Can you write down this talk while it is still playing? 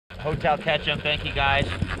Hotel Ketchum, thank you guys.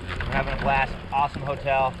 We're having a blast. Awesome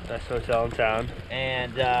hotel. Best hotel in town.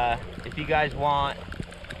 And if you guys want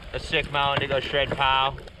a sick mountain to go shred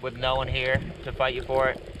pow with no one here to fight you for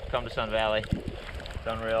it, come to Sun Valley. It's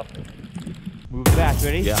unreal. Move fast,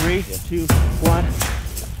 ready? Yeah. 3, 2, 1.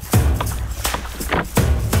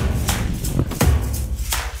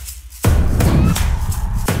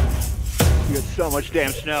 You got so much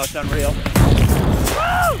damn snow, it's unreal.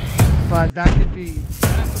 Woo! But that could be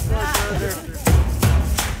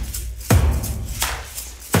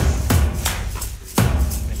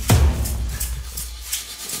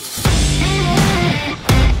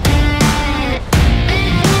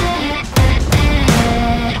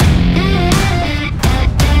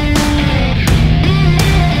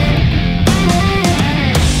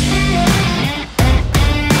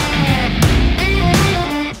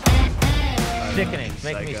sickening. It's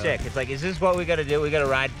making me sick. It's like, is this what we gotta do? We gotta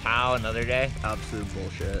ride POW another day? Absolute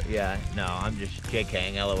bullshit. Yeah, no, I'm just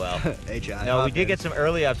JKing, LOL. HI. No, we did get some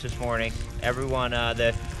early ups this morning. Everyone,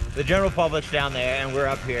 the general public's down there, and we're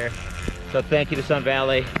up here. So thank you to Sun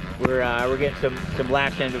Valley. We're getting some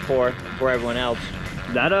laps in before everyone else.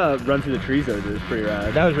 That run through the trees though is pretty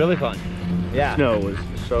rad. That was really fun. Yeah. Snow was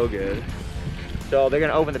so good. So they're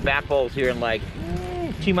gonna open the back bowls here in like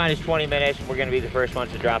T-minus 20 minutes. We're gonna be the first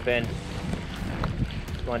ones to drop in.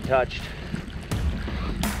 Untouched.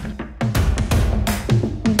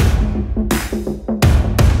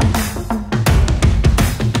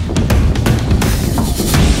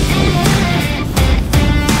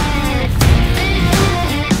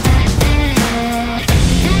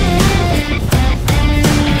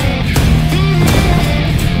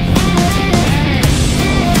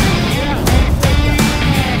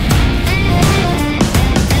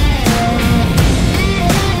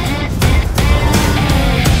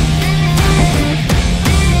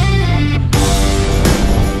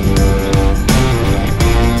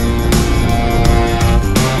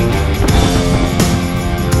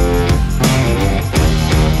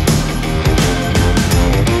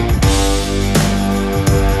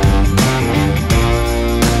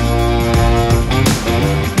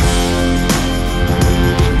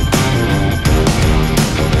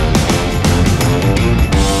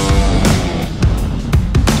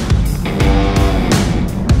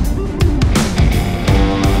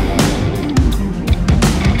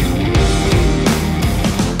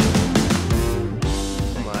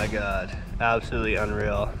 Absolutely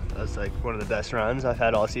unreal. That's like one of the best runs I've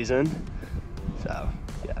had all season. So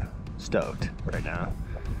yeah, stoked right now.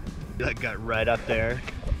 That got right up there,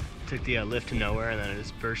 took the lift to nowhere, and then it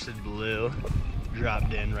just bursted blue,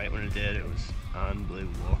 dropped in right when it did. It was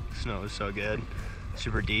unbelievable. Snow was so good,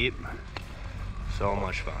 super deep, so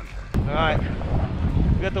much fun. All right,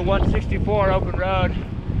 we got the 164 open road.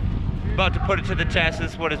 About to put it to the test.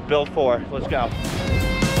 This is what it's built for. Let's go.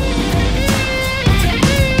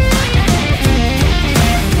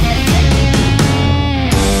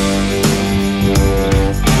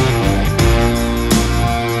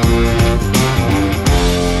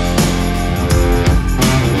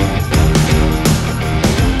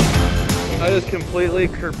 I just completely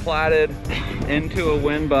kerplatted into a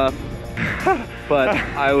wind buff, but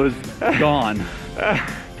I was gone.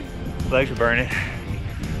 Legs are burning.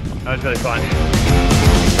 That was really fun.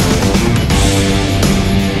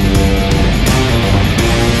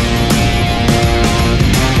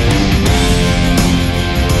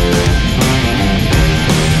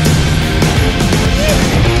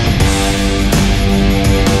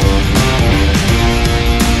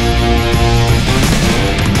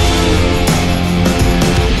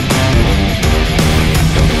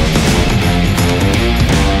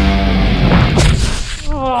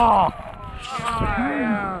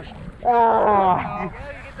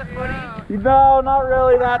 No, not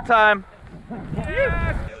really that time.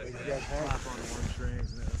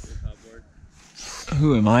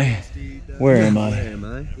 Who am I? Where am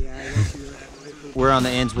I? We're on the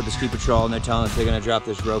ends with the ski patrol, and they're telling us they're gonna drop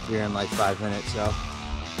this rope here in like 5 minutes. So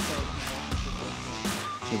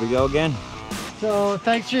here we go again. So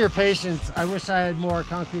thanks for your patience. I wish I had more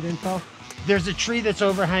concrete info. There's a tree that's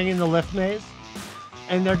overhanging the lift maze,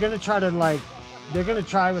 and they're gonna try with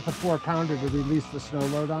a 4-pounder to release the snow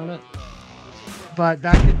load on it. But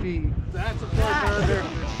that could be, that's a 4-pounder.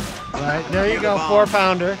 Right, there you go,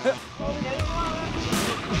 4-pounder.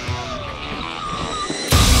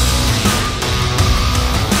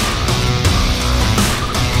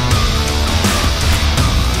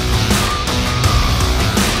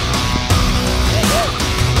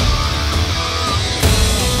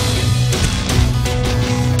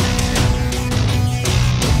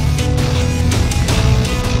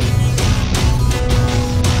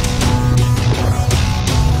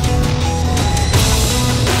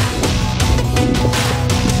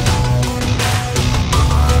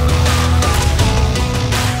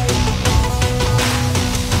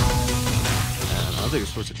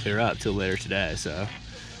 up till later today, so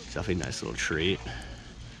it's definitely a nice little treat.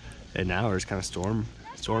 And now we're just kind of storm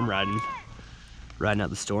riding out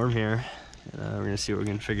the storm here. And, we're gonna see what we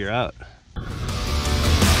can figure out.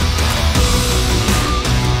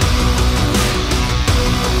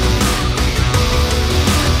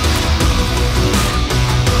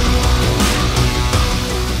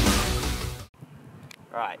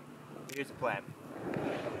 All right, here's the plan.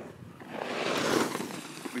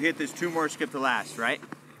 We hit this 2 more skip to last, right?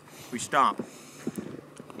 We stomp.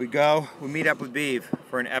 We go, we meet up with Beeve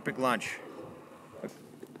for an epic lunch. Let's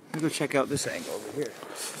go check out this angle over here.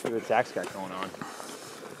 See what Zach's got going on.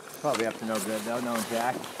 Probably up to no good though, knowing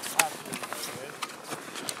Zach.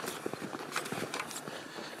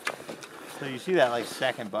 So you see that like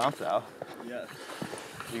second bump though? Yeah.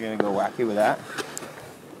 You're gonna go wacky with that?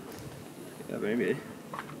 Yeah, maybe.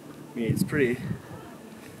 I mean, it's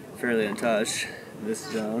fairly untouched in this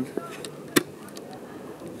zone.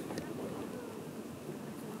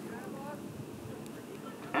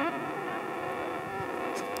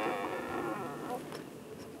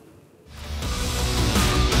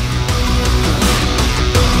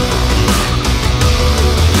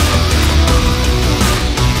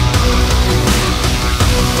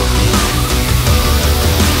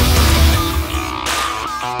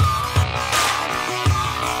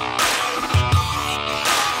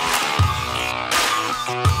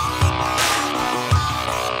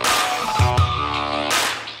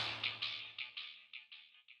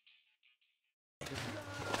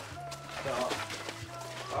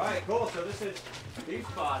 Alright, cool. So this is beef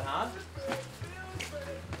spot, huh?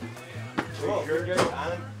 Cool. Jerk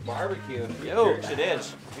Island barbecue. Yo, it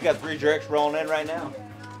is. We got 3 jerks rolling in right now.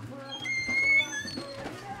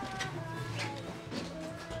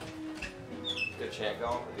 Good check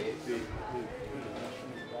going for beef.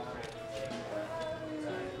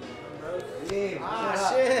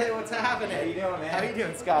 Ah, shit, what's happening? How you doing, man? How you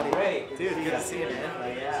doing, Scotty? Great. Dude, good to see you,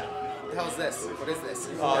 man. Yeah. What the hell is this? What is this?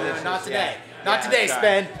 Oh, this not is- today. yeah. Not Yeah, today, sorry.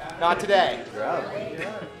 Spen. Not today.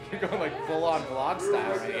 Yeah. You're going like full-on vlog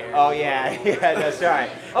style right here. Oh yeah, yeah, that's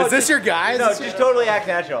right. Is this your guy? No, just totally act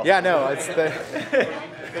natural. Yeah, no, it's the...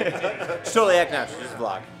 Just totally act natural, just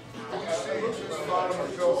vlog.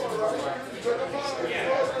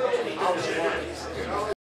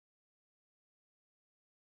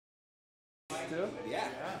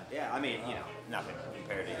 Yeah, I mean, you know, nothing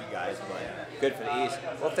compared to you guys, but good for the East.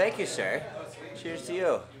 Well, thank you, sir. Cheers to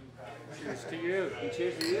you. Cheers to you. And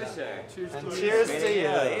cheers to you, sir. Cheers to you.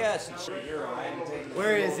 Yes.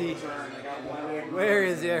 Where is he? Where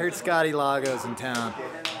is he? I heard Scotty Lago's in town.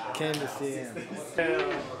 Came to see him.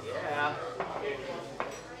 Yeah.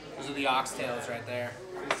 Those are the oxtails right there.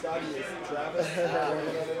 Scotty, is Travis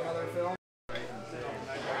another film?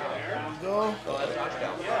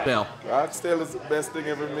 Bill. Oxtail is the best thing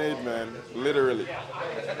ever made, man. Literally.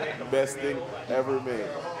 The best thing ever made.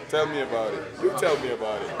 Tell me about it. You tell me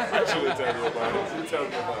about it. You shouldn't tell me about it. You tell me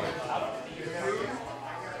about it.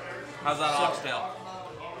 How's that oxtail?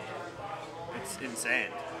 It's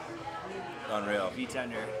insane. Unreal. Be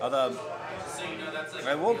tender. Although,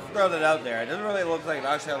 I will throw that out there. It doesn't really look like an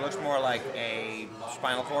oxtail. It looks more like a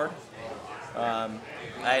spinal cord.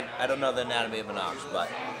 I don't know the anatomy of an ox, but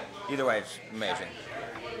either way, it's amazing.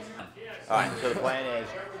 All right, so the plan is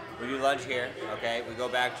we do lunch here, okay? We go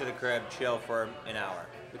back to the crib, chill for an hour.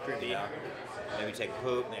 The crib, you know? Maybe take a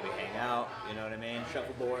poop, maybe hang out, you know what I mean?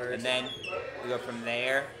 Shuffleboard. And then we go from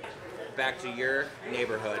there back to your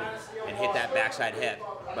neighborhood and hit that backside hip.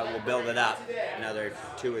 But we'll build it up another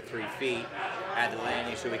 2 or 3 feet, add the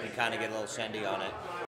landing so we can kind of get a little sendy on it.